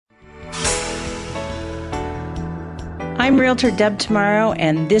I'm Realtor Deb Tomorrow,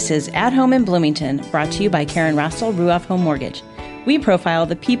 and this is At Home in Bloomington, brought to you by Karen Russell, Ruoff Home Mortgage. We profile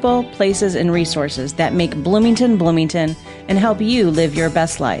the people, places, and resources that make Bloomington, Bloomington, and help you live your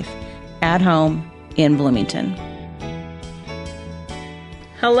best life. At Home in Bloomington.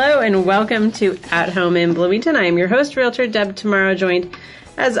 Hello, and welcome to At Home in Bloomington. I am your host, Realtor Deb Tomorrow, joined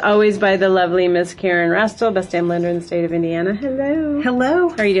as always by the lovely Miss Karen Russell, best damn lender in the state of Indiana. Hello. Hello.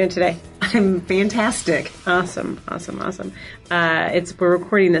 How are you doing today? I'm fantastic. Awesome. We're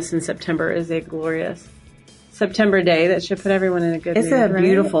recording this in September. It is a glorious September day that should put everyone in a good mood. It's a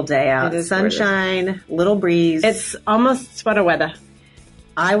beautiful day out. It is sunshine, gorgeous. Little breeze. It's almost sweater weather.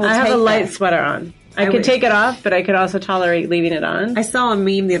 I have a light sweater on. I could take it off, but I could also tolerate leaving it on. I saw a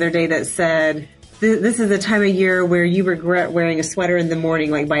meme the other day that said, this is the time of year where you regret wearing a sweater in the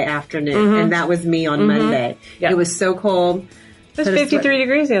morning, like by afternoon. Mm-hmm. And that was me on Monday. Yep. It was so cold. It was 53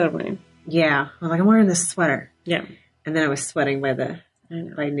 degrees the other morning. Yeah. I was like, I'm wearing this sweater. Yeah. And then I was sweating by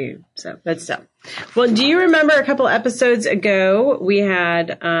noon. So, but still. Well, do you remember a couple episodes ago, we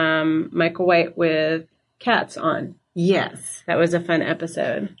had Michael White with cats on? Yes. That was a fun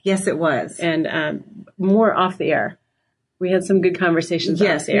episode. Yes, it was. And more off the air. We had some good conversations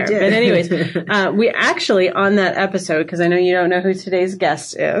off the air. Did. But anyways, we actually, on that episode, because I know you don't know who today's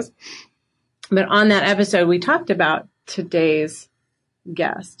guest is, but on that episode, we talked about today's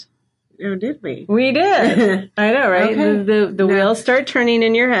guest. Oh, did we? We did. I know, right? Okay. The wheels start turning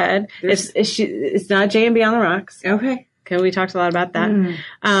in your head. It's not J&B on the Rocks. Okay. We talked a lot about that.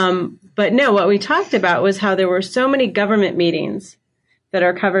 But no, what we talked about was how there were so many government meetings that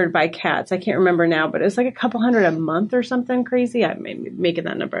are covered by cats. I can't remember now, but it's like a couple hundred a month or something crazy. I may be making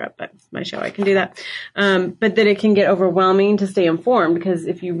that number up, but it's my show. I can do that. But that it can get overwhelming to stay informed, because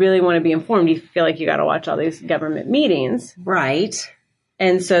if you really want to be informed, you feel like you got to watch all these government meetings. Right.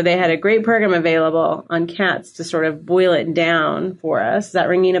 And so they had a great program available on cats to sort of boil it down for us. Is that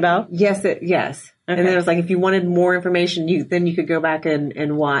ringing a bell? Yes. Yes. Okay. And then it was like, if you wanted more information, then you could go back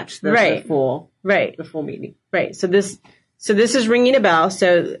and watch the full meeting. Right. So this is ringing a bell.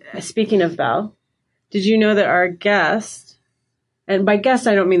 So speaking of bell, did you know that our guest, and by guest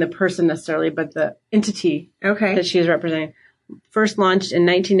I don't mean the person necessarily, but the entity that she is representing, first launched in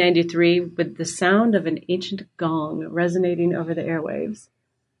 1993 with the sound of an ancient gong resonating over the airwaves?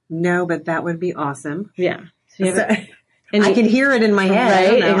 No, but that would be awesome. Yeah. So I can hear it in my head. Right,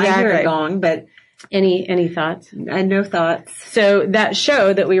 I don't know. exactly. I hear a gong, but any thoughts? I had no thoughts. So that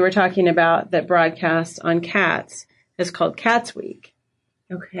show that we were talking about that broadcasts on cats is called Cats Week.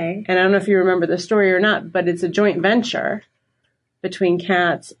 Okay. And I don't know if you remember the story or not, but it's a joint venture between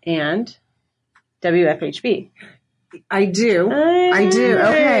Cats and WFHB. I do.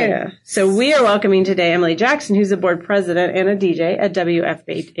 Okay. So we are welcoming today Emily Jackson, who's the board president and a DJ at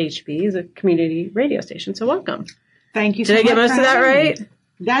WFHB, is a community radio station. So welcome. Thank you so much. Did I get most of that right?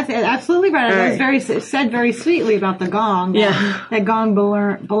 That's absolutely right. It was said very sweetly about the gong. Yeah. That gong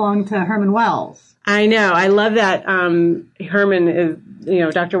belonged to Herman Wells. I know. I love that. Herman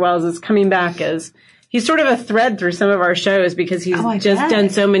is, Dr. Wells is coming back as, he's sort of a thread through some of our shows because he's done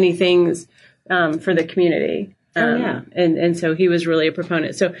so many things for the community. And so he was really a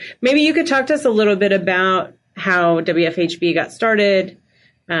proponent. So maybe you could talk to us a little bit about how WFHB got started.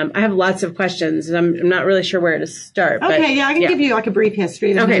 I have lots of questions, and I'm not really sure where to start. Okay, I can give you like a brief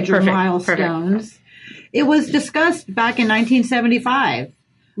history of the major milestones. Perfect. It was discussed back in 1975.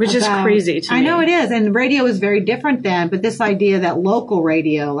 Which is crazy to me. I know it is, and radio was very different then, but this idea that local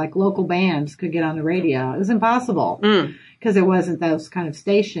radio, like local bands, could get on the radio, it was impossible. Because there wasn't those kind of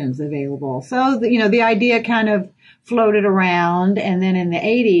stations available. So, the idea kind of floated around, and then in the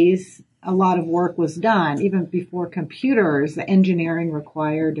 80s, a lot of work was done. Even before computers, the engineering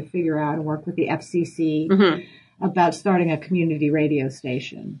required to figure out and work with the FCC about starting a community radio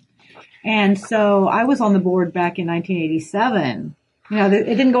station. And so I was on the board back in 1987. It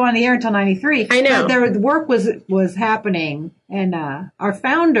didn't go on the air until 93. I know. But the work was happening. And our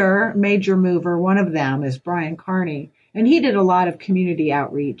founder, major mover, one of them is Brian Carney. And he did a lot of community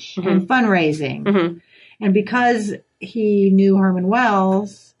outreach and fundraising. And because he knew Herman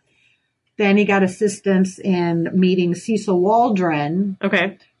Wells, then he got assistance in meeting Cecil Waldron,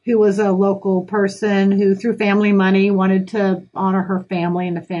 who was a local person who, through family money, wanted to honor her family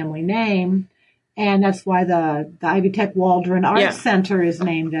and the family name. And that's why the Ivy Tech Waldron Arts Center is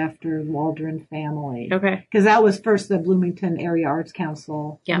named after the Waldron family. Okay. Because that was first the Bloomington Area Arts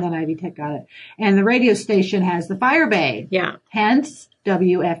Council, and then Ivy Tech got it. And the radio station has the Fire Bay. Yeah. Hence,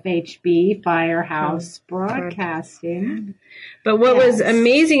 WFHB, Firehouse Broadcasting. But what was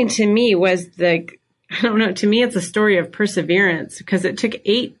amazing to me was to me it's a story of perseverance, because it took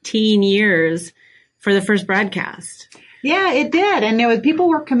 18 years for the first broadcast. Yeah, it did. And people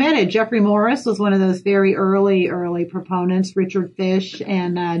were committed. Jeffrey Morris was one of those very early proponents, Richard Fish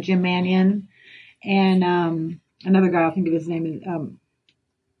and Jim Mannion. And another guy, I'll think of his name.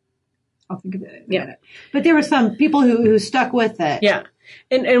 I'll think of it in a minute. But there were some people who stuck with it. Yeah.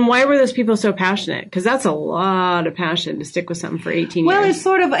 And why were those people so passionate? Because that's a lot of passion to stick with something for 18 years. Well, it's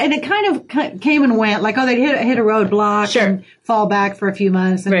sort of, and it kind of came and went. Like, they'd hit a roadblock and fall back for a few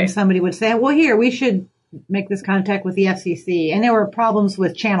months. And then somebody would say, well, here, we should make this contact with the FCC. And there were problems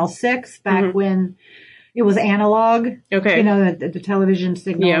with Channel 6 back when it was analog. Okay. You know, the television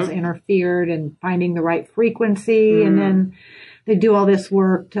signals interfered and finding the right frequency. And then they do all this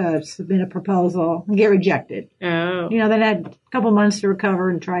work to submit a proposal and get rejected. Oh. You know, then had a couple months to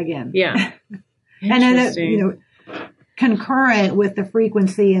recover and try again. Yeah. And then, concurrent with the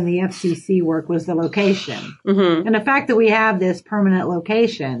frequency and the FCC work was the location. Mm-hmm. And the fact that we have this permanent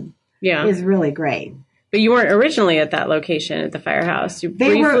location is really great. But you weren't originally at that location at the firehouse. You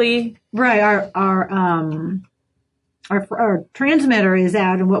briefly... Our transmitter is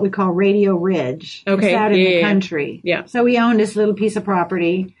out in what we call Radio Ridge. Okay. It's out in the country. Yeah. So we own this little piece of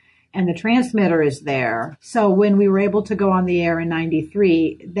property, and the transmitter is there. So when we were able to go on the air in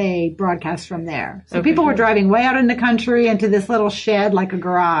 93, they broadcast from there. So people were driving way out in the country into this little shed, like a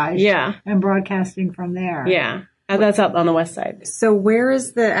garage. Yeah. And broadcasting from there. Yeah. And that's out on the west side. So where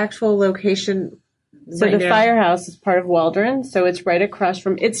is the actual location? So the firehouse is part of Waldron, so it's right across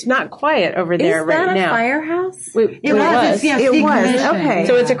from. It's not quiet over there right now. Is that a firehouse? It was. It was. Okay.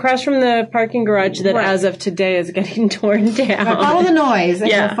 So it's across from the parking garage that, as of today, is getting torn down. Follow the noise. And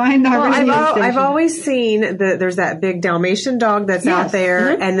you'll find our radio station. I've always seen there's that big Dalmatian dog that's out there,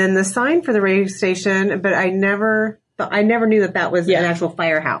 and then the sign for the radio station. But I never knew that was an actual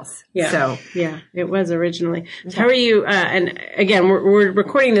firehouse. Yeah. So it was originally. So how are you? And again, we're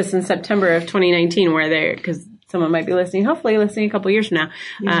recording this in September of 2019, because someone might be hopefully listening a couple years from now,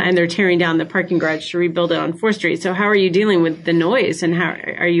 and they're tearing down the parking garage to rebuild it on 4th Street. So how are you dealing with the noise, and how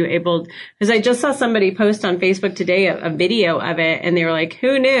are you able? Because I just saw somebody post on Facebook today a video of it, and they were like,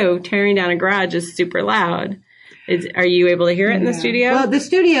 "Who knew tearing down a garage is super loud?" Are you able to hear it in the studio? Well, the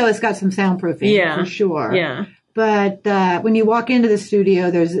studio has got some soundproofing for sure. Yeah. But when you walk into the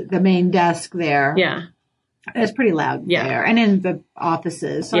studio, there's the main desk there. Yeah. It's pretty loud there. And in the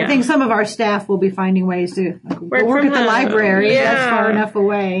offices. So I think some of our staff will be finding ways to work at the library. Yeah. That's far enough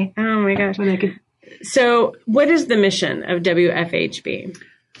away. Oh, my gosh. So what is the mission of WFHB?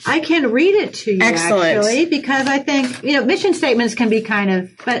 I can read it to you, actually, because I think, mission statements can be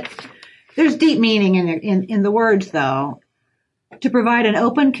but there's deep meaning in the words, though. To provide an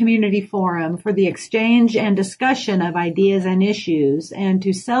open community forum for the exchange and discussion of ideas and issues, and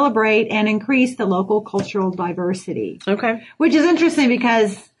to celebrate and increase the local cultural diversity. Okay. Which is interesting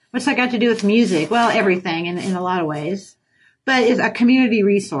because what's that got to do with music? Well, everything in a lot of ways. But it's a community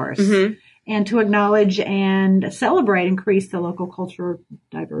resource. Mm-hmm. And to acknowledge and celebrate, increase the local cultural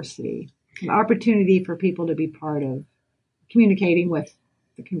diversity. An opportunity for people to be part of communicating with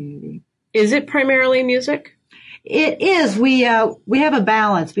the community. Is it primarily music? It is. We have a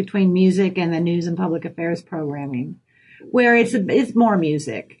balance between music and the news and public affairs programming, where it's more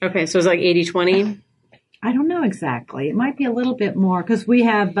music. Okay, so it's like 80-20? I don't know exactly. It might be a little bit more because we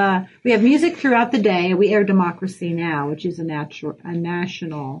have music throughout the day. We air Democracy Now!, which is a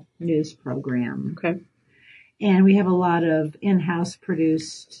national news program. Okay, and we have a lot of in-house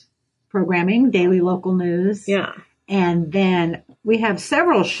produced programming, daily local news. Yeah. And then we have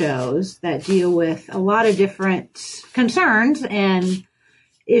several shows that deal with a lot of different concerns and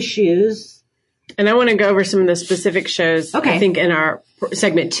issues. And I want to go over some of the specific shows, I think, in our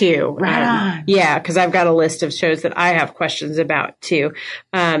segment 2. Right on. Yeah, because I've got a list of shows that I have questions about, too.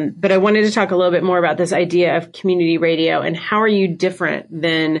 But I wanted to talk a little bit more about this idea of community radio and how are you different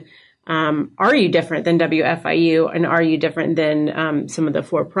than WFIU, and are you different than some of the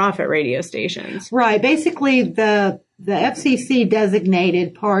for-profit radio stations? Right. Basically, the FCC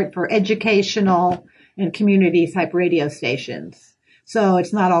designated part for educational and community type radio stations. So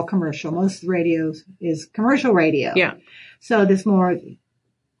it's not all commercial. Most radio is commercial radio. Yeah. So this more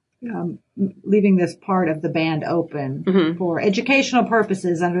leaving this part of the band open for educational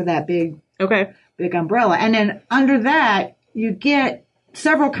purposes under that big umbrella. And then under that, you get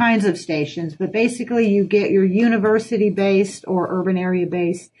several kinds of stations, but basically you get your university-based or urban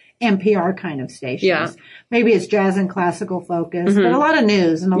area-based NPR kind of stations. Yeah. Maybe it's jazz and classical focus, but a lot of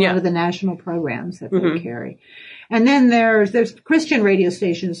news and a lot of the national programs that they carry. And then there's Christian radio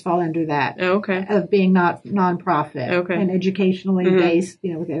stations fall under that. Oh, okay. Of being not nonprofit and educationally based,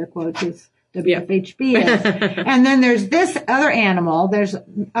 with air quotes, as WFHB is. And then there's this other animal. There's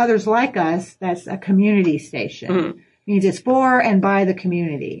others like us that's a community station. Means it's for and by the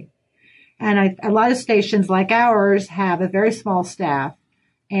community. And a lot of stations like ours have a very small staff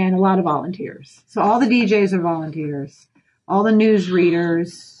and a lot of volunteers. So all the DJs are volunteers, all the news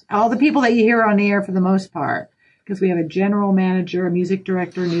readers, all the people that you hear on the air for the most part, because we have a general manager, a music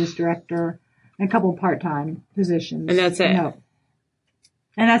director, news director, and a couple of part-time positions. And that's it? No.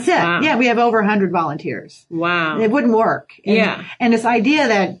 And that's it. Wow. Yeah, we have over 100 volunteers. Wow. It wouldn't work. Yeah. And this idea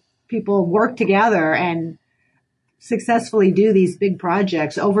that people work together and successfully do these big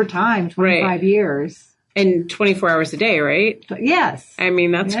projects over time, 25 years. And 24 hours a day, right? Yes. I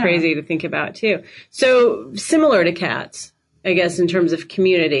mean, that's crazy to think about, too. So similar to Cats, I guess, in terms of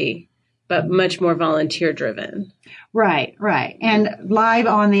community, but much more volunteer-driven. Right. And live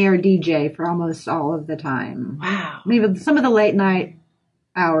on-the-air DJ for almost all of the time. Wow. Maybe some of the late-night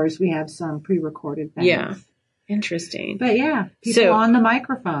hours, we have some pre-recorded things. Yeah. Interesting. But people on the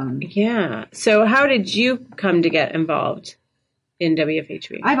microphone. Yeah. So how did you come to get involved in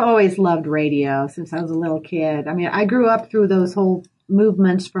WFHB? I've always loved radio since I was a little kid. I mean, I grew up through those whole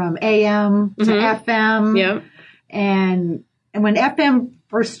movements from AM to FM. Yeah. And when FM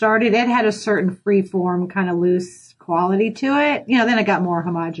first started, it had a certain free form, kind of loose quality to it. Then it got more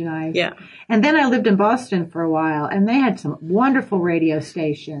homogenized. Yeah. And then I lived in Boston for a while, and they had some wonderful radio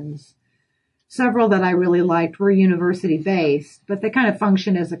stations. Several that I really liked were university-based, but they kind of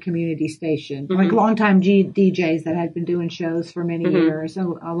function as a community station, like longtime DJs that had been doing shows for many years,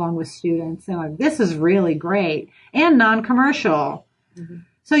 along with students. And like, this is really great and non-commercial.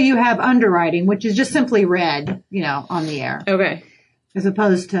 So you have underwriting, which is just simply read, on the air. Okay. As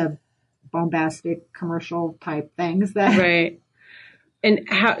opposed to bombastic commercial type things that. Right. And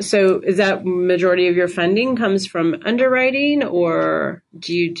so is that majority of your funding comes from underwriting, or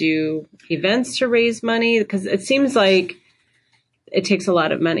do you do events to raise money? Because it seems like it takes a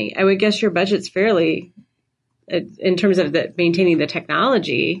lot of money. I would guess your budget's fairly, in terms of maintaining the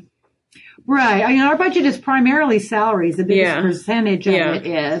technology. Right. I mean, our budget is primarily salaries. The biggest percentage of it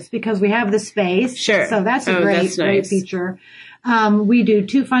is because we have the space. Sure. So that's a great feature. We do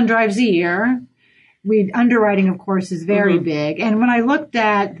 2 fund drives a year. Underwriting, of course, is very big. And when I looked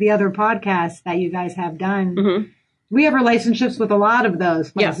at the other podcasts that you guys have done, we have relationships with a lot of those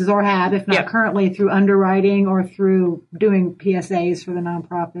places, or have, if not currently, through underwriting or through doing PSAs for the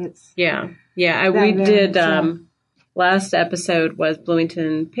nonprofits. Yeah. Yeah. We did, last episode was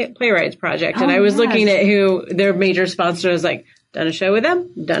Bloomington Playwrights Project. And I was looking at who their major sponsor was, like, done a show with them.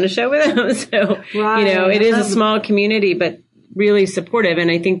 So, it is a small community, but really supportive. And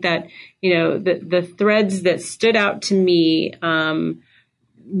I think that, the threads that stood out to me,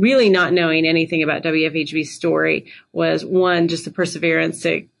 really not knowing anything about WFHB's story, was one, just the perseverance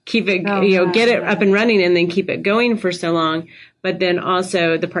to keep it, get it up and running and then keep it going for so long. But then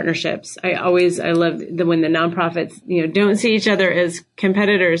also the partnerships. I love when the nonprofits, don't see each other as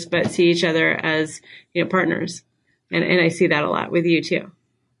competitors, but see each other as, partners. And I see that a lot with you too.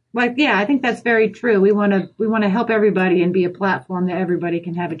 Well, yeah, I think that's very true. We want to help everybody and be a platform that everybody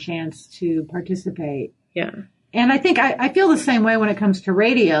can have a chance to participate. Yeah. And I think I feel the same way when it comes to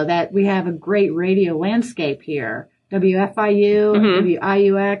radio, that we have a great radio landscape here. WFIU,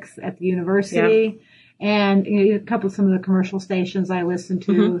 WIUX at the university, and some of the commercial stations I listen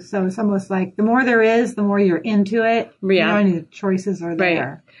to. So it's almost like the more there is, the more you're into it. Yeah. And the choices are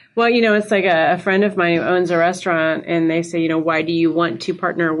there. Right. Well, it's like a friend of mine who owns a restaurant, and they say, why do you want to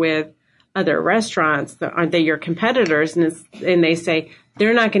partner with other restaurants? Aren't they your competitors? And they say,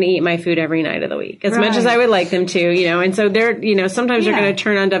 they're not going to eat my food every night of the week as much as I would like them to, and so they're, sometimes they're going to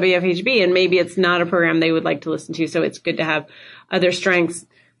turn on WFHB and maybe it's not a program they would like to listen to. So it's good to have other strengths,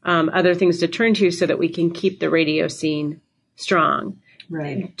 other things to turn to so that we can keep the radio scene strong.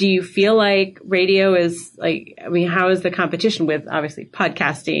 Right. Do you feel like radio is how is the competition with obviously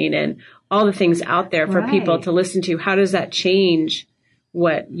podcasting and all the things out there for people to listen to? How does that change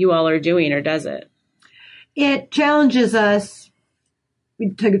what you all are doing, or does it? It challenges us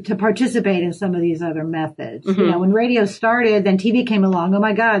to participate in some of these other methods. When radio started, then TV came along. Oh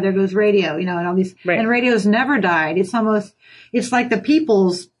my God, there goes radio, and all these, and radio's never died. It's like the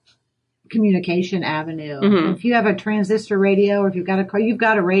people's communication avenue. If you have a transistor radio, or if you've got a car, you've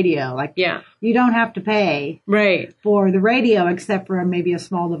got a radio. You don't have to pay for the radio, except for maybe a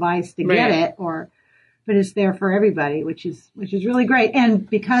small device to get it, but it's there for everybody, which is really great. And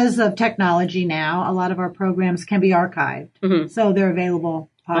because of technology now, a lot of our programs can be archived. So they're available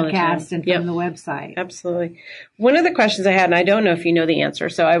podcast and from the website. Absolutely. One of the questions I had, and I don't know if you know the answer,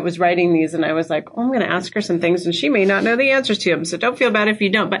 so I was writing these and I was like, I'm going to ask her some things and she may not know the answers to them, so don't feel bad if you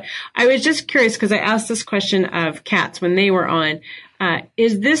don't. But I was just curious because I asked this question of Cats when they were on.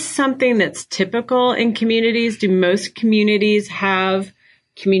 Is this something that's typical in communities? Do most communities have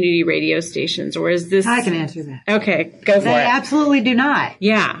community radio stations, or is this? I can answer that. Okay, go for it. They absolutely do not.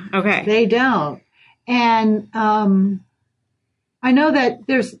 Yeah. Okay. They don't. And I know that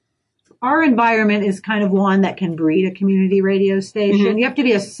our environment is kind of one that can breed a community radio station. Mm-hmm. You have to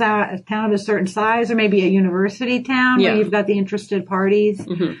be a town of a certain size, or maybe a university town where you've got the interested parties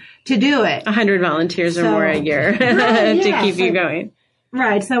to do it. 100 volunteers or more a year to keep you going.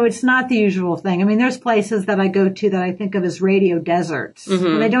 Right. So it's not the usual thing. I mean, there's places that I go to that I think of as radio deserts.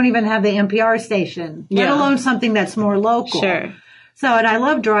 Mm-hmm. They don't even have the NPR station, let alone something that's more local. Sure. So, and I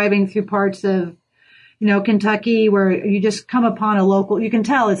love driving through parts of, Kentucky, where you just come upon you can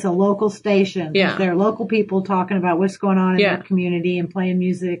tell it's a local station. Yeah. There are local people talking about what's going on in that community and playing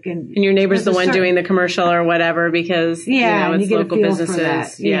music. And your neighbor's the one doing the commercial or whatever because, it's local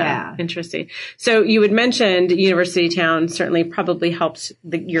businesses. Yeah. Interesting. So you had mentioned University Town certainly probably helps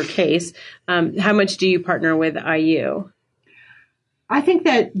your case. How much do you partner with IU? I think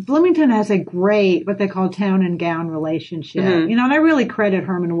that Bloomington has a great, what they call town and gown relationship. Mm-hmm. And I really credit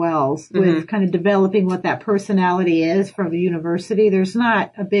Herman Wells with kind of developing what that personality is from the university. There's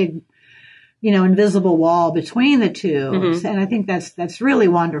not a big, invisible wall between the two. Mm-hmm. And I think that's really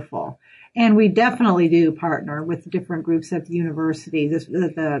wonderful. And we definitely do partner with different groups at the university.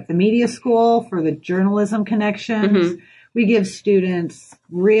 The media school for the journalism connections. Mm-hmm. We give students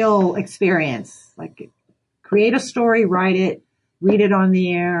real experience, like create a story, write it, read it on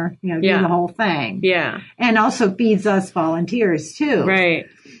the air, do the whole thing. Yeah. And also feeds us volunteers too. Right.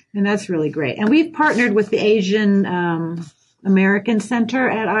 And that's really great. And we've partnered with the Asian American Center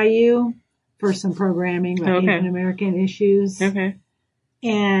at IU for some programming about Asian American issues. Okay.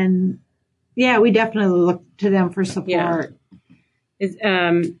 And we definitely look to them for support.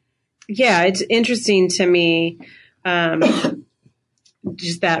 Yeah. It's interesting to me.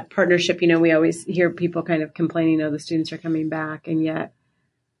 Just that partnership, we always hear people kind of complaining, the students are coming back, and yet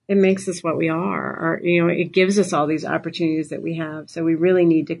it makes us what we are. Or, it gives us all these opportunities that we have. So we really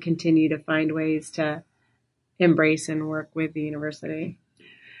need to continue to find ways to embrace and work with the university.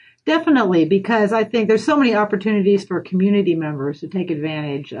 Definitely, because I think there's so many opportunities for community members to take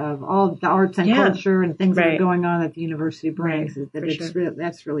advantage of all the arts and culture and things that are going on that the university brings.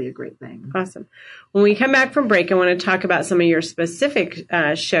 That's really a great thing. Awesome. When we come back from break, I want to talk about some of your specific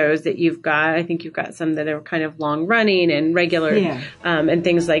shows that you've got. I think you've got some that are kind of long running and regular and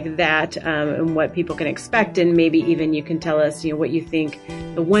things like that, and what people can expect. And maybe even you can tell us, what you think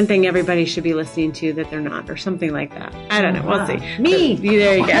the one thing everybody should be listening to that they're not, or something like that. I don't know. We'll see. Me.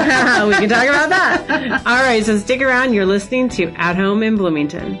 There you go. We can talk about that. All right, so stick around. You're listening to At Home in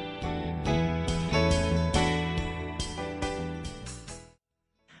Bloomington.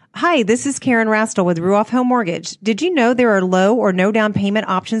 Hi, this is Karen Rastel with Ruoff Home Mortgage. Did you know there are low or no down payment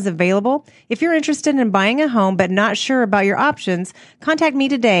options available? If you're interested in buying a home but not sure about your options, contact me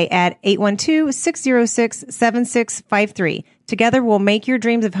today at 812-606-7653. Together, we'll make your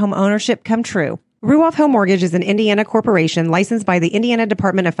dreams of home ownership come true. Ruoff Home Mortgage is an Indiana corporation licensed by the Indiana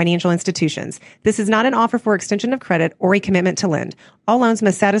Department of Financial Institutions. This is not an offer for extension of credit or a commitment to lend. All loans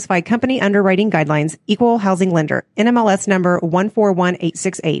must satisfy company underwriting guidelines, equal housing lender, NMLS number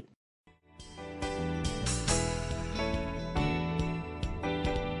 141868.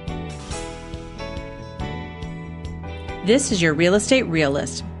 This is your Real Estate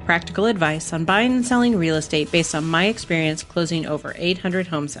Realist, practical advice on buying and selling real estate based on my experience closing over 800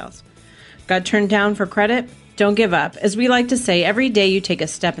 home sales. Got turned down for credit? Don't give up. As we like to say, every day you take a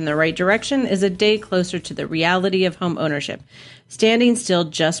step in the right direction is a day closer to the reality of home ownership. Standing still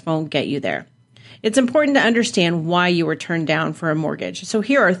just won't get you there. It's important to understand why you were turned down for a mortgage. So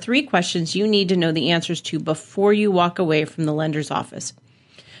here are 3 questions you need to know the answers to before you walk away from the lender's office.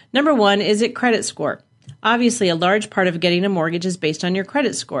 Number 1, is it credit score? Obviously, a large part of getting a mortgage is based on your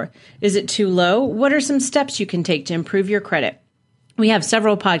credit score. Is it too low? What are some steps you can take to improve your credit? We have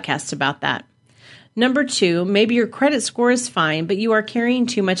several podcasts about that. Number 2, maybe your credit score is fine, but you are carrying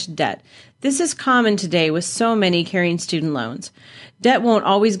too much debt. This is common today with so many carrying student loans. Debt won't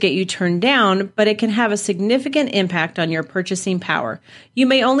always get you turned down, but it can have a significant impact on your purchasing power. You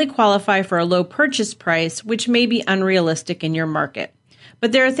may only qualify for a low purchase price, which may be unrealistic in your market.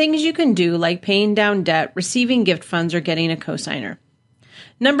 But there are things you can do like paying down debt, receiving gift funds, or getting a cosigner.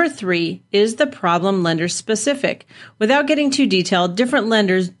 Number 3, is the problem lender specific? Without getting too detailed, different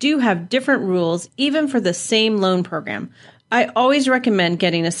lenders do have different rules, even for the same loan program. I always recommend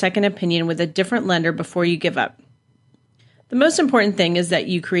getting a second opinion with a different lender before you give up. The most important thing is that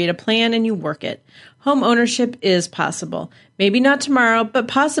you create a plan and you work it. Home ownership is possible. Maybe not tomorrow, but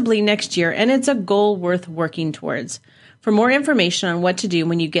possibly next year, and it's a goal worth working towards. For more information on what to do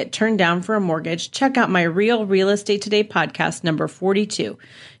when you get turned down for a mortgage, check out my Real Real Estate Today podcast number 42.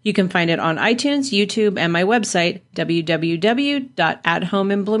 You can find it on iTunes, YouTube, and my website,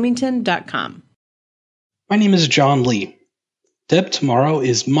 www.athomeinbloomington.com. My name is John Lee. Deb Tomorrow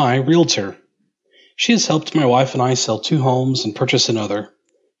is my realtor. She has helped my wife and I sell 2 homes and purchase another.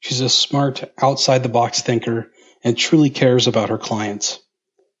 She's a smart, outside-the-box thinker and truly cares about her clients.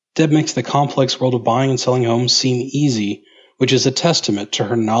 Deb makes the complex world of buying and selling homes seem easy, which is a testament to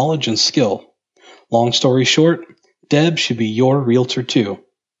her knowledge and skill. Long story short, Deb should be your realtor too.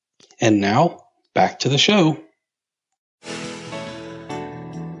 And now, back to the show.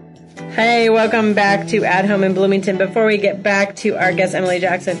 Hey, welcome back to At Home in Bloomington. Before we get back to our guest, Emily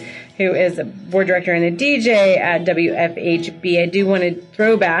Jackson, who is a board director and a DJ at WFHB, I do want to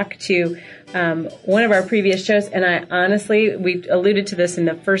throw back to one of our previous shows, and I honestly, we alluded to this in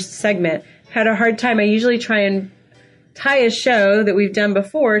the first segment, had a hard time. I usually try and tie a show that we've done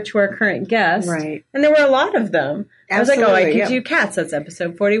before to our current guest. Right. And there were a lot of them. Absolutely, I was like, I could do cats, that's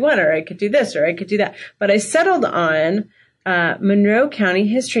episode 41, or I could do this, or I could do that. But I settled on Monroe County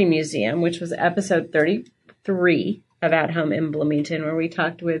History Museum, which was episode 33 of At Home in Bloomington, where we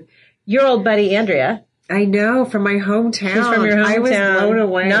talked with your old buddy, Andrea. I know, from my hometown. She's from your hometown. I was blown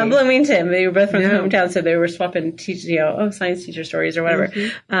away. Not Bloomington. They were both from the hometown, so they were swapping science teacher stories or whatever.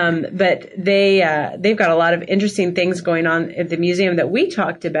 Mm-hmm. But they've got a lot of interesting things going on at the museum that we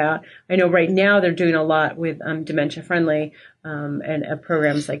talked about. I know right now they're doing a lot with dementia friendly and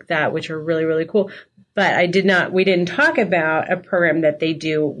programs like that, which are really, really cool. But we didn't talk about a program that they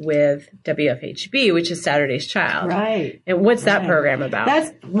do with WFHB, which is Saturday's Child. Right. And what's that program about?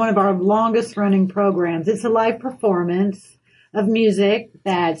 That's one of our longest running programs. It's a live performance of music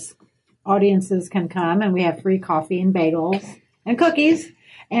that audiences can come, and we have free coffee and bagels and cookies,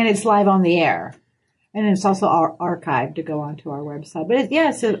 and it's live on the air. And it's also archived to go onto our website. But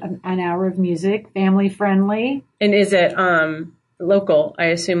it's an hour of music, family friendly. And is it local? I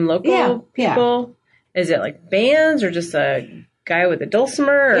assume local people? Yeah. Is it like bands or just a guy with a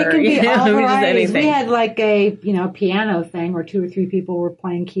dulcimer? Or, it can be all varieties. Anything? We had like a piano thing where 2 or 3 people were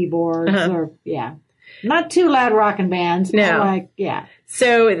playing keyboards not too loud rocking bands. No.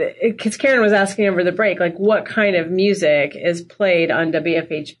 So, because Karen was asking over the break, like what kind of music is played on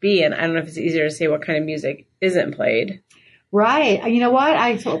WFHB? And I don't know if it's easier to say what kind of music isn't played. Right. You know what?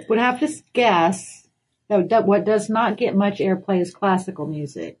 I would have to guess that what does not get much airplay is classical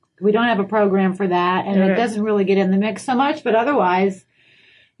music. We don't have a program for that, and it doesn't really get in the mix so much. But otherwise,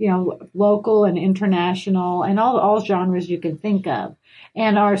 local and international and all genres you can think of.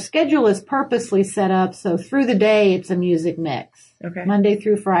 And our schedule is purposely set up so through the day it's a music mix. Okay. Monday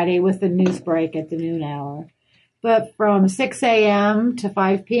through Friday with the news break at the noon hour. But from 6 a.m. to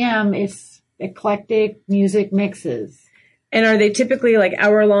 5 p.m. it's eclectic music mixes. And are they typically like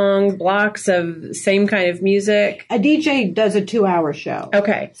hour-long blocks of same kind of music? A DJ does a 2-hour show.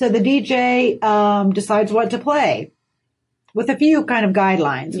 Okay. So the DJ decides what to play with a few kind of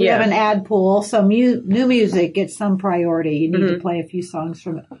guidelines. We have an ad pool, so new music gets some priority. You need to play a few songs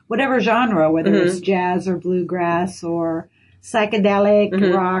from whatever genre, whether it's jazz or bluegrass or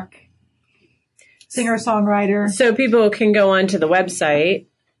psychedelic, rock, singer-songwriter. So people can go onto the website,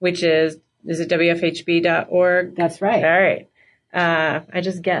 which is it WFHB.org? That's right. All right. I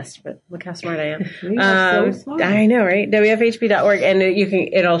just guessed, but look how smart I am. You are so smart. I know, right? WFHB.org, and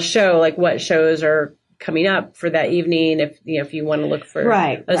it'll show like what shows are coming up for that evening if you want to look for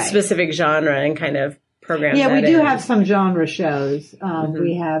a specific genre and kind of program. Yeah, we do have some genre shows.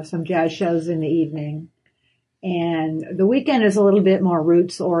 We have some jazz shows in the evening, and the weekend is a little bit more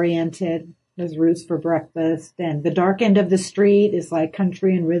roots oriented. There's Roots for Breakfast, and the dark end of the street is like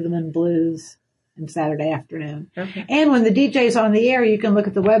country and rhythm and blues on Saturday afternoon. Okay. And when the DJ's on the air, you can look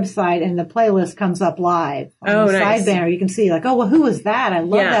at the website and the playlist comes up live on the side banner. You can see like, who was that? I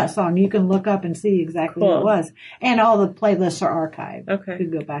love that song. You can look up and see exactly who it was. And all the playlists are archived. Okay. You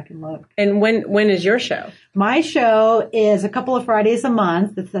can go back and look. And when is your show? My show is a couple of Fridays a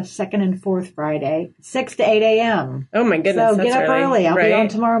month. It's the second and fourth Friday, 6 to 8 a.m. Oh my goodness. So get up early. I'll be on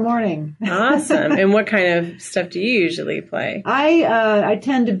tomorrow morning. Awesome. And what kind of stuff do you usually play? I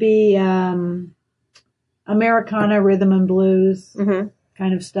tend to be Americana, rhythm and blues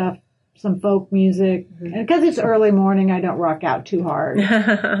kind of stuff, some folk music. And because it's early morning, I don't rock out too hard.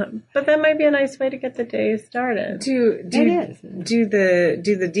 But that might be a nice way to get the day started. Do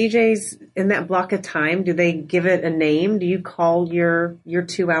the DJs in that block of time, do they give it a name? Do you call your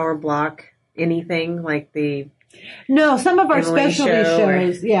 2-hour block anything like the... No, some of our specialty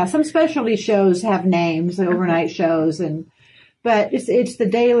shows, some specialty shows have names, the overnight shows, but it's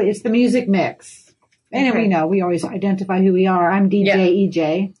the music mix. And we always identify who we are. I'm DJ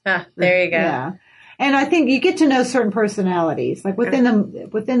EJ. Ah, there you go. Yeah. And I think you get to know certain personalities. Like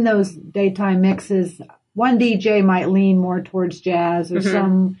within those daytime mixes, one DJ might lean more towards jazz, or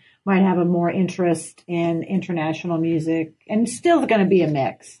some might have a more interest in international music, and still going to be a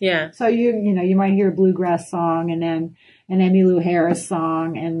mix. Yeah. So you might hear a bluegrass song, and then an Emmylou Harris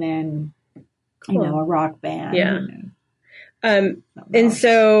song, and then a rock band. Yeah. And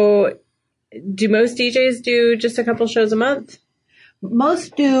so, do most DJs do just a couple shows a month?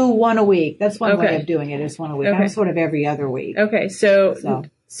 Most do one a week. That's one way of doing it, is one a week. I'm sort of every other week. Okay. So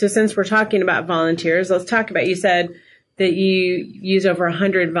since we're talking about volunteers, let's talk about, you said that you use over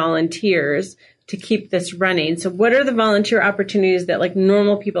 100 volunteers to keep this running. So what are the volunteer opportunities that like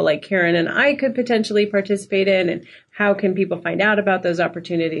normal people like Karen and I could potentially participate in, and how can people find out about those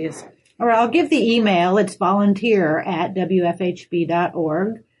opportunities? All right. I'll give the email. It's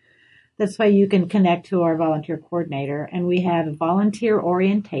volunteer@wfhb.org. That's why you can connect to our volunteer coordinator. And we have a volunteer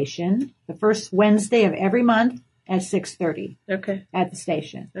orientation the first Wednesday of every month at 6:30. Okay. At the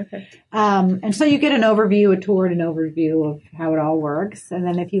station. Okay. And so you get a tour and an overview of how it all works. And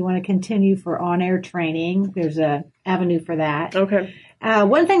then if you want to continue for on-air training, there's a avenue for that. Okay.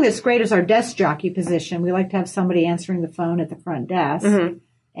 One thing that's great is our desk jockey position. We like to have somebody answering the phone at the front desk.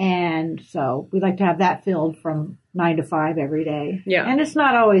 And so we like to have that filled from 9 to 5 every day. Yeah. And it's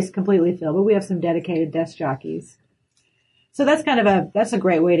not always completely filled, but we have some dedicated desk jockeys. So that's that's a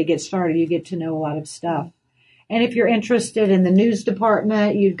great way to get started. You get to know a lot of stuff. And if you're interested in the news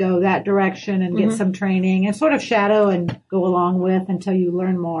department, you'd go that direction and get some training and sort of shadow and go along with until you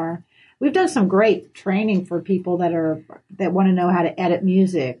learn more. We've done some great training for people that want to know how to edit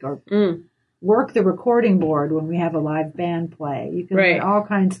music or work the recording board when we have a live band play. You can learn all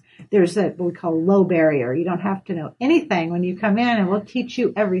kinds. There's what we call low barrier. You don't have to know anything when you come in, and we'll teach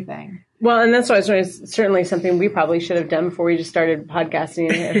you everything. Well, and that's why it's certainly something we probably should have done before we just started podcasting,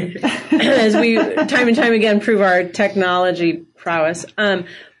 as we time and time again prove our technology prowess.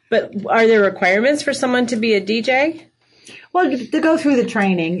 But are there requirements for someone to be a DJ? Well, to go through the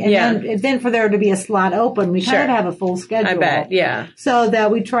training, and then for there to be a slot open, we kind of have a full schedule. I bet, yeah. So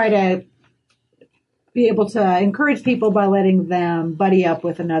that we try to be able to encourage people by letting them buddy up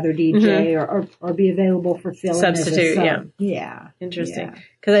with another DJ or be available for fill-in. Substitute, yeah. Interesting.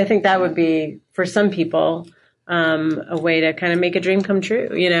 Because I think that would be, for some people, a way to kind of make a dream come true,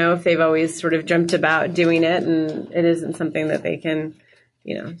 if they've always sort of dreamt about doing it and it isn't something that they can,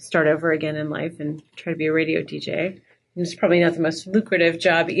 start over again in life and try to be a radio DJ. And it's probably not the most lucrative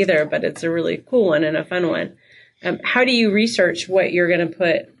job either, but it's a really cool one and a fun one. How do you research what you're going to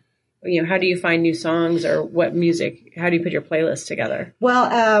put? How do you find new songs, or what music? How do you put your playlist together?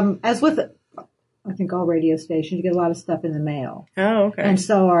 Well, as with, I think, all radio stations, you get a lot of stuff in the mail. Oh, okay. And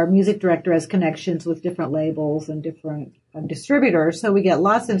so our music director has connections with different labels and different distributors. So we get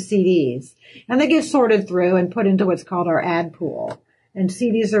lots of CDs, and they get sorted through and put into what's called our ad pool. And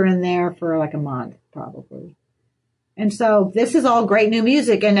CDs are in there for like a month, probably. And so this is all great new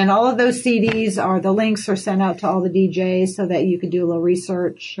music. And then all of those CDs the links are sent out to all the DJs so that you can do a little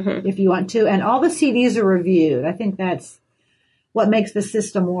research if you want to. And all the CDs are reviewed. I think that's what makes the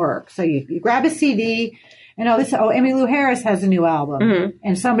system work. So you grab a CD and Emmylou Harris has a new album,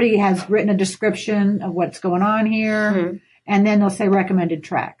 and somebody has written a description of what's going on here. And then they'll say recommended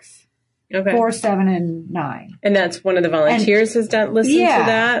tracks. Okay. 4, 7, and 9. And that's one of the volunteers has listened to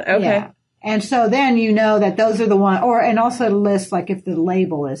that? Okay. Yeah. And so then you know that those are the ones, and also to list, like, if the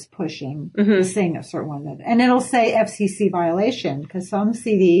label is pushing to sing a certain one. And it'll say FCC violation, because some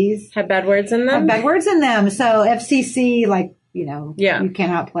CDs have bad words in them. So FCC, you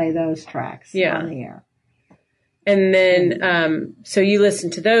cannot play those tracks on the air. And then, so you listen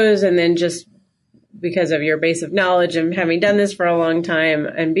to those, and then just because of your base of knowledge and having done this for a long time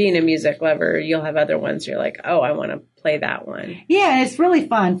and being a music lover, you'll have other ones you're like, oh, I want to play that one. Yeah, and it's really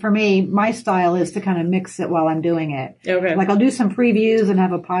fun. For me, my style is to kind of mix it while I'm doing it. Okay. Like I'll do some previews and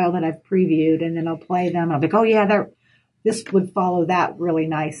have a pile that I've previewed, and then I'll play them. I'll be like, oh yeah, this would follow that really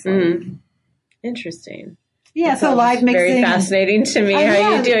nicely. Interesting. Yeah, so live mixing. Very fascinating to me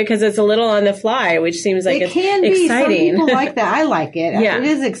how you do it, because it's a little on the fly, which seems like it's can be. exciting. Some people like that. I like it. Yeah. It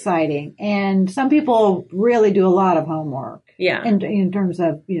is exciting. And some people really do a lot of homework. Yeah. In terms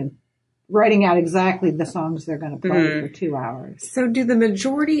of, writing out exactly the songs they're going to play for 2 hours. So do the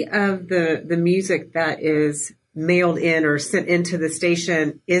majority of the music that is mailed in or sent into the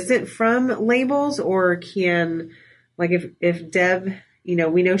station, is it from labels, or can, like if Deb, we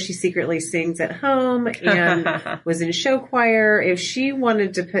know she secretly sings at home and was in show choir. If she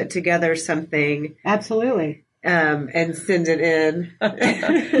wanted to put together something. Absolutely. and send it in.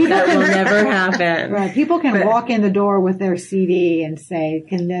 That will never happen. Right. People can walk in the door with their CD and say,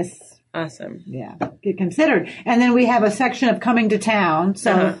 can this awesome. Yeah, get considered. And then we have a section of coming to town.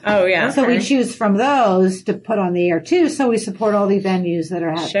 So, So we choose from those to put on the air too. So we support all the venues that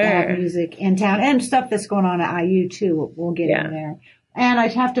are have music in town and stuff that's going on at IU too. We'll get in there. And I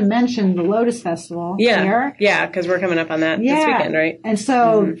have to mention the Lotus Festival here. Yeah, because we're coming up on that this weekend, right? And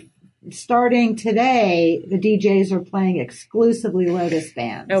so starting today, the DJs are playing exclusively Lotus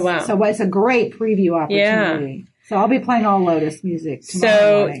bands. Oh, wow. So it's a great preview opportunity. Yeah. So I'll be playing all Lotus music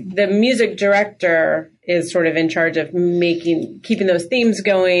tomorrow morning. The music director is sort of in charge of keeping those themes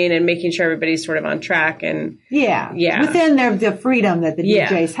going and making sure everybody's sort of on track and within the freedom that the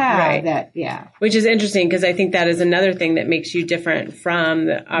DJs have. Which is interesting because I think that is another thing that makes you different from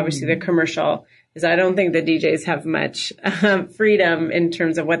obviously the commercial. Is I don't think the DJs have much freedom in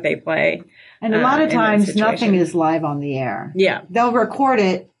terms of what they play. And a lot of times nothing is live on the air. Yeah. They'll record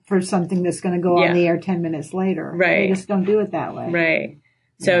it for something that's going to go on the air 10 minutes later. Right. They just don't do it that way. Right.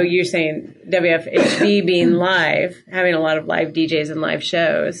 So you're saying WFHB being live, having a lot of live DJs and live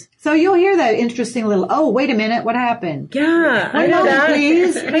shows. So you'll hear that interesting little, wait a minute, what happened? Yeah, I know that.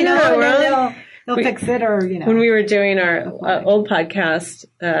 Please. They'll fix it or, When we were doing our old podcast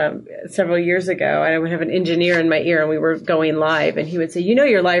several years ago, I would have an engineer in my ear and we were going live and he would say,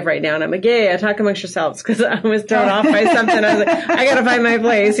 you're live right now. And I'm like, yeah, talk amongst yourselves because I was thrown off by something. I was like, I got to find my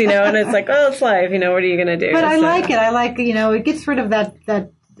place, and it's like, oh, it's live. What are you going to do? But I like it. I like, it gets rid of that,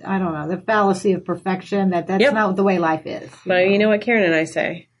 I don't know, the fallacy of perfection that's not the way life is. But you know what Karen and I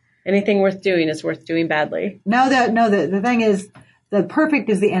say? Anything worth doing is worth doing badly. The thing is, the perfect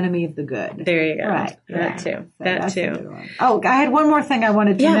is the enemy of the good. There you go. Right. That too. That too. Oh, I had one more thing I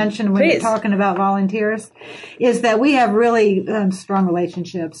wanted to mention when you're talking about volunteers is that we have really strong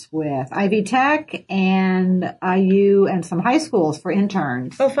relationships with Ivy Tech and IU and some high schools for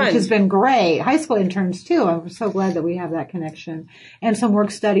interns. Oh, fun. Which has been great. High school interns too. I'm so glad that we have that connection. And some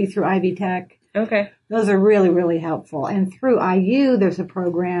work study through Ivy Tech. Okay. Those are really, really helpful. And through IU, there's a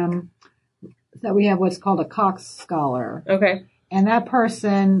program that we have what's called a Cox Scholar. Okay. And that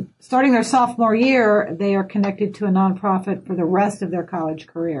person, starting their sophomore year, they are connected to a nonprofit for the rest of their college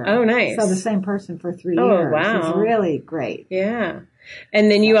career. Oh, nice. So the same person for 3 years. Oh, wow. It's really great. Yeah. And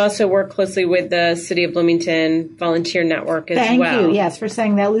then you also work closely with the City of Bloomington Volunteer Network as well. Thank you, yes, for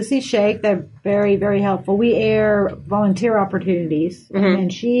saying that. Lucy Shake, they're very, very helpful. We air volunteer opportunities,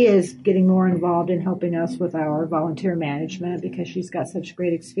 and she is getting more involved in helping us with our volunteer management because she's got such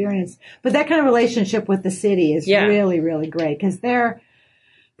great experience. But that kind of relationship with the city is really, really great because they're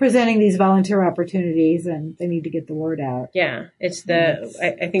presenting these volunteer opportunities and they need to get the word out. Yeah. It's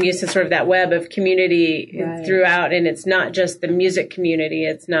I think it's sort of that web of community throughout, and it's not just the music community.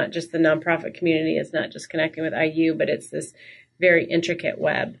 It's not just the nonprofit community. It's not just connecting with IU, but it's this very intricate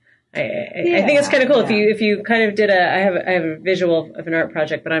web. I think it's kind of cool if you kind of did I have a visual of an art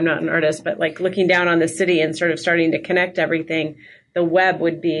project, but I'm not an artist, but like looking down on the city and sort of starting to connect everything, the web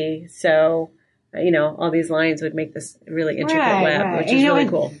would be so, all these lines would make this really intricate web, which is really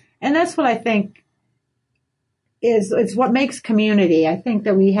cool. And that's what I think it's what makes community. I think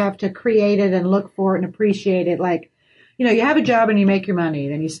that we have to create it and look for it and appreciate it. Like, you have a job and you make your money,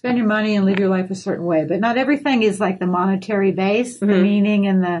 then you spend your money and live your life a certain way. But not everything is like the monetary base, the meaning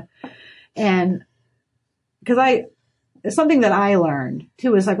and because it's something that I learned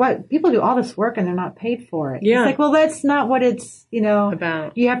too is like, what people do all this work and they're not paid for it. Yeah. It's like, well, that's not what it's,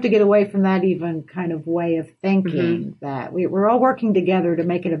 about. You have to get away from that even kind of way of thinking that we're all working together to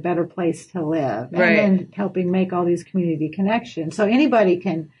make it a better place to live and then helping make all these community connections. So anybody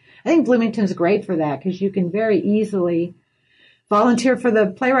I think Bloomington's great for that because you can very easily volunteer for the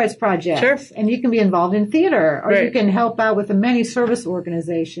Playwrights Project. Sure. And you can be involved in theater or you can help out with the many service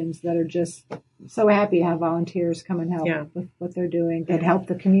organizations that are just so happy to have volunteers come and help with what they're doing that help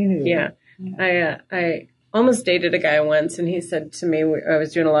the community. Yeah. I almost dated a guy once and he said to me, I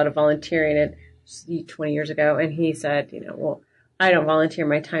was doing a lot of volunteering 20 years ago. And he said, well, I don't volunteer.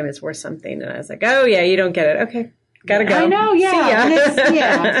 My time is worth something. And I was like, oh yeah, you don't get it. Okay. Gotta go. I know,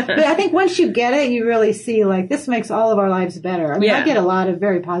 yeah. But I think once you get it, you really see, like, this makes all of our lives better. I mean, I get a lot of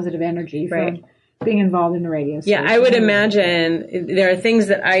very positive energy from being involved in the radio station. Yeah, I would imagine there are things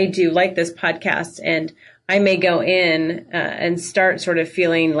that I do, like this podcast, and I may go in and start sort of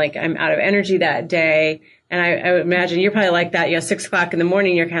feeling like I'm out of energy that day. And I would imagine you're probably like that, 6 o'clock in the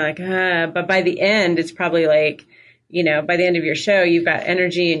morning, you're kind of like, but by the end, it's probably like, by the end of your show, you've got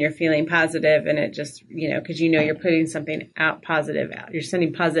energy and you're feeling positive, and it just, because you're putting something out positive out. You're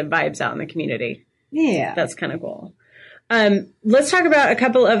sending positive vibes out in the community. Yeah. That's kind of cool. Let's talk about a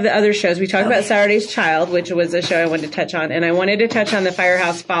couple of the other shows. We talked about Saturday's Child, which was a show I wanted to touch on, and I wanted to touch on the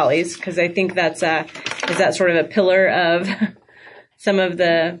Firehouse Follies because I think is that sort of a pillar of some of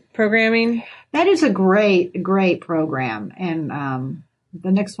the programming. That is a great program, and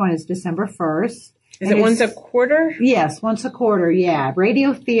the next one is December 1st. Is it once a quarter? Yes, once a quarter. Yeah,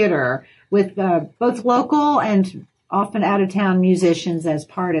 radio theater with both local and often out of town musicians as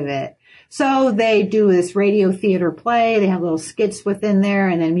part of it. So they do this radio theater play. They have little skits within there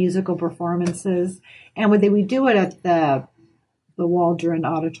and then musical performances. And we do it at the Waldron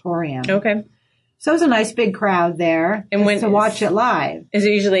Auditorium. Okay. So it's a nice big crowd there to watch it live. Is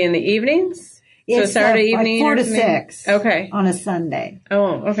it usually in the evenings? It's Saturday evening? Like 4 to 6. Okay. On a Sunday.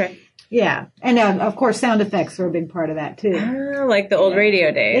 Oh, okay. Yeah. And of course, sound effects are a big part of that too. Like the old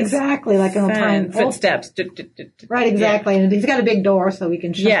radio days. Exactly. Like an old time. Footsteps. Right, exactly. Yeah. And he's got a big door so we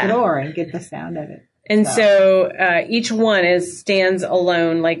can shut the door and get the sound of it. And so each one stands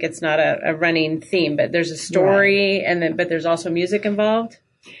alone, like it's not a running theme, but there's a story but there's also music involved.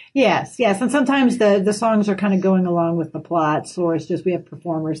 Yes. And sometimes the songs are kind of going along with the plots, or it's just we have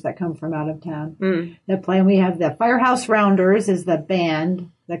performers that come from out of town that play. And we have the Firehouse Rounders is the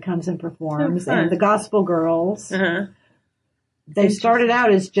band that comes and performs, and the Gospel Girls. They started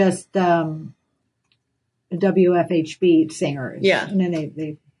out as just WFHB singers. Yeah. And then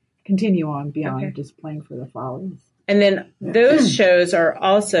they continue on beyond just playing for the Follies. And then those shows are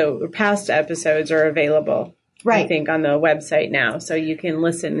also, past episodes are available. Right. I think on the website now. So you can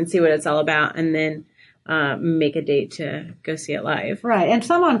listen and see what it's all about and then make a date to go see it live. Right. And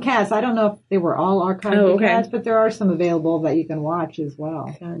some on Cast. I don't know if they were all archived on Cast, but there are some available that you can watch as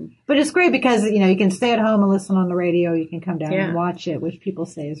well. Fun. But it's great because, you can stay at home and listen on the radio. You can come down and watch it, which people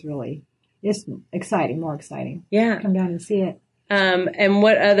say is really exciting, more exciting. Yeah. Come down and see it. And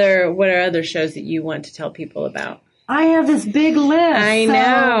what are other shows that you want to tell people about? I have this big list. I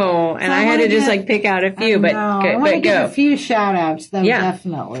know. And I had to just pick out a few, but I want to give a few shout outs though,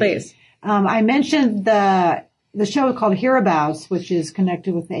 definitely. Please. I mentioned the show called Hereabouts, which is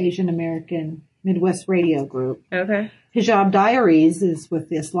connected with the Asian American Midwest Radio Group. Okay. Hijab Diaries is with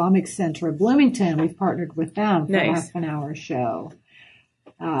the Islamic Center of Bloomington. We've partnered with them for a half an hour show.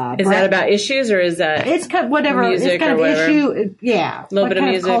 Is that about issues or is that it's kind of whatever music it's kind or of whatever? Issue? Yeah, a little bit of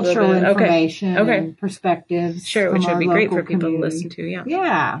music, cultural information, and perspectives. Sure, which would be great for people to listen to. Yeah,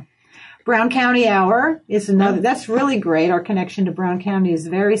 yeah. Brown County Hour is another. That's really great. Our connection to Brown County is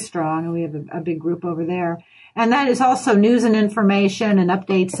very strong, and we have a big group over there. And that is also news and information and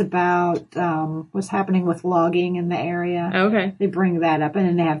updates about what's happening with logging in the area. Okay. They bring that up, and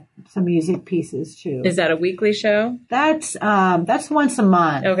then they have some music pieces too. Is that a weekly show? That's once a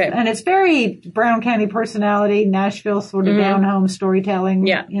month. Okay. And it's very Brown County personality, Nashville sort of down home storytelling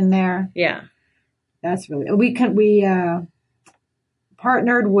in there. Yeah. That's really we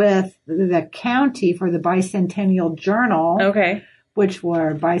partnered with the county for the Bicentennial Journal. Okay. Which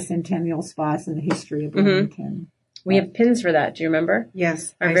were bicentennial spots in the history of Bloomington. We have pins for that. Do you remember?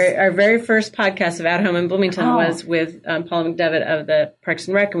 Yes. Our very first podcast of At Home in Bloomington was with Paula McDevitt of the Parks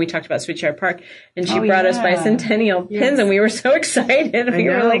and Rec, and we talked about Sweetshire Park, and she brought us bicentennial pins, and we were so excited. We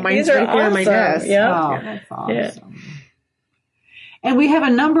were like, these are awesome. My desk. Yeah. Oh, that's awesome. Yeah. And we have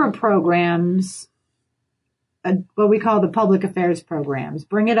a number of programs, what we call the public affairs programs.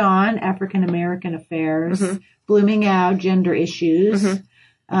 Bring It On, African American Affairs, Blooming Out, Gender Issues.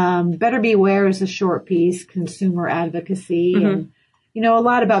 Better Beware is a short piece, consumer advocacy, and, a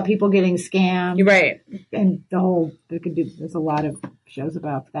lot about people getting scammed. Right. And there's a lot of shows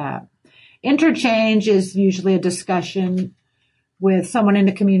about that. Interchange is usually a discussion with someone in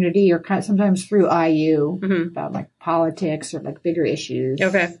the community or sometimes through IU about like politics or like bigger issues.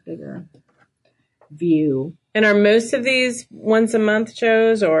 Okay. Bigger view. And are most of these once a month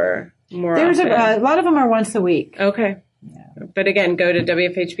shows or more There's often? A lot of them are once a week. Okay. Yeah. But again, go to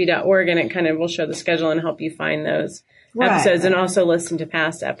WFHB.org and it kind of will show the schedule and help you find those episodes and also listen to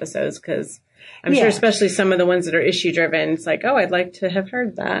past episodes because I'm sure especially some of the ones that are issue driven, it's like, oh, I'd like to have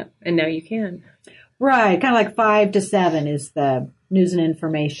heard that. And now you can. Right. Kind of like 5 to 7 is the news and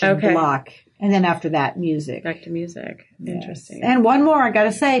information block. And then after that, music. Back to music. Yes. Interesting. And one more, I got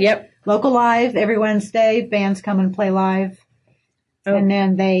to say. Yep. Local live every Wednesday. Bands come and play live. Oh. And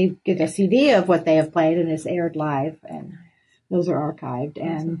then they get a CD of what they have played and it's aired live. And those are archived.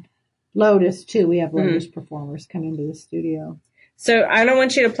 And Lotus, too. We have Lotus performers come into the studio. So I don't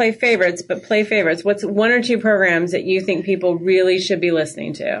want you to play favorites, but play favorites. What's 1 or 2 programs that you think people really should be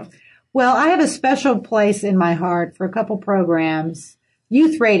listening to? Well, I have a special place in my heart for a couple programs.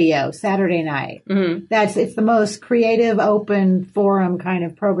 Youth Radio, Saturday night. It's the most creative, open forum kind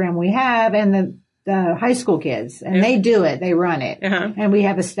of program we have. And the high school kids, and they do it. They run it. And we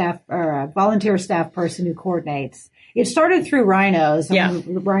have a staff or a volunteer staff person who coordinates. It started through Rhinos.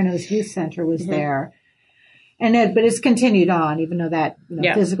 The Rhinos Youth Center was there. But it's continued on, even though that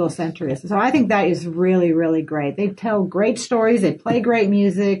physical center is. So I think that is really, really great. They tell great stories. They play great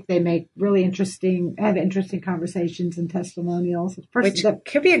music. They make really interesting conversations and testimonials. Which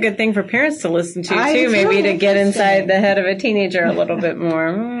could be a good thing for parents to listen to, too, maybe to get inside the head of a teenager a little bit more.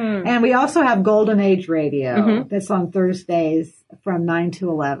 And we also have Golden Age Radio that's on Thursdays from 9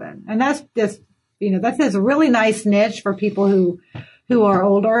 to 11. And that's just, that's a really nice niche for people who are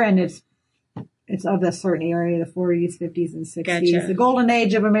older, and it's of a certain area, the 40s, 50s, and 60s. Gotcha. The golden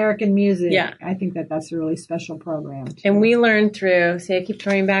age of American music. Yeah. I think that's a really special program, too. And we learned through, I keep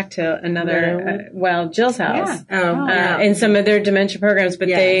coming back to another, Jill's house. And some of their dementia programs, but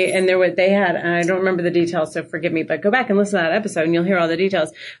they had, and I don't remember the details, so forgive me, but go back and listen to that episode and you'll hear all the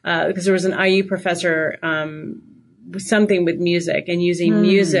details. Because there was an IU professor, something with music and using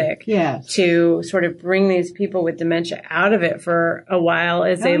music to sort of bring these people with dementia out of it for a while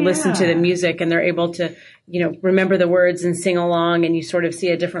as they listen to the music, and they're able to, remember the words and sing along, and you sort of see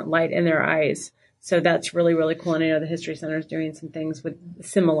a different light in their eyes. So that's really, really cool. And I know the History Center is doing some things with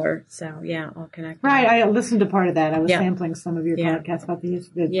similar. So all connected. Right. I listened to part of that. I was sampling some of your podcasts about the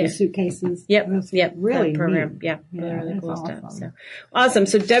suitcases. Yep. Really program. Neat. Really cool stuff. So awesome.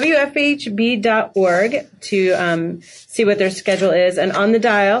 So WFHB.org to see what their schedule is. And on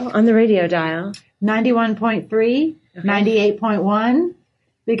the radio dial. 91.3, 98.1.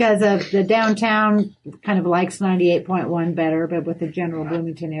 Because of the downtown kind of likes 98.1 better, but with the general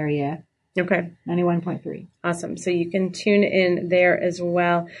Bloomington area. Okay. 91.3. Awesome. So you can tune in there as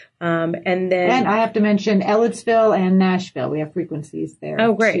well. And I have to mention Ellettsville and Nashville. We have frequencies there.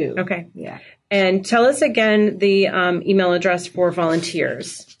 Oh, great. Too. Okay. Yeah. And tell us again the email address for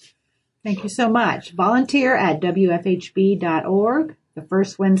volunteers. Thank you so much. Volunteer@WFHB.org. The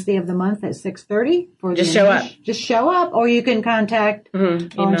first Wednesday of the month at 6:30 for just show up. Just show up, or you can contact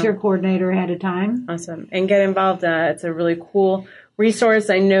volunteer coordinator ahead of time. Awesome. And get involved. It's a really cool resource.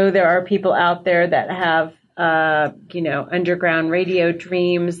 I know there are people out there that have, underground radio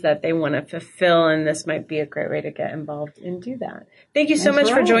dreams that they want to fulfill, and this might be a great way to get involved and do that. Thank you so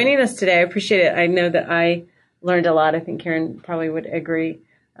much for joining us today. I appreciate it. I know that I learned a lot. I think Karen probably would agree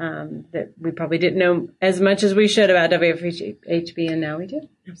that we probably didn't know as much as we should about WFHB, and now we do.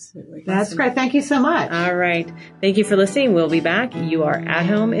 Absolutely. That's great. Thank you so much. All right. Thank you for listening. We'll be back. You are at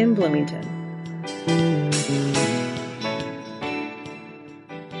home in Bloomington.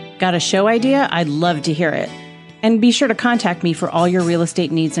 Got a show idea? I'd love to hear it. And be sure to contact me for all your real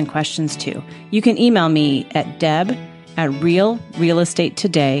estate needs and questions, too. You can email me at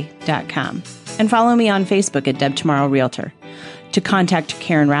deb@realrealestatetoday.com and follow me on Facebook at Deb Tomorrow Realtor. To contact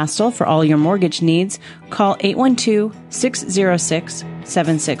Karen Rastel for all your mortgage needs, call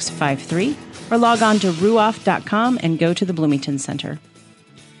 812-606-7653 or log on to ruoff.com and go to the Bloomington Center.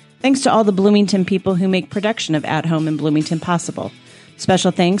 Thanks to all the Bloomington people who make production of At Home in Bloomington possible.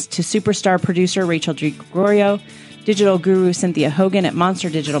 Special thanks to superstar producer Rachel DiGregorio, digital guru Cynthia Hogan at Monster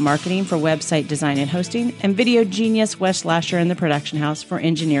Digital Marketing for website design and hosting, and video genius Wes Lasher in the production house for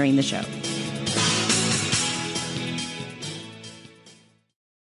engineering the show.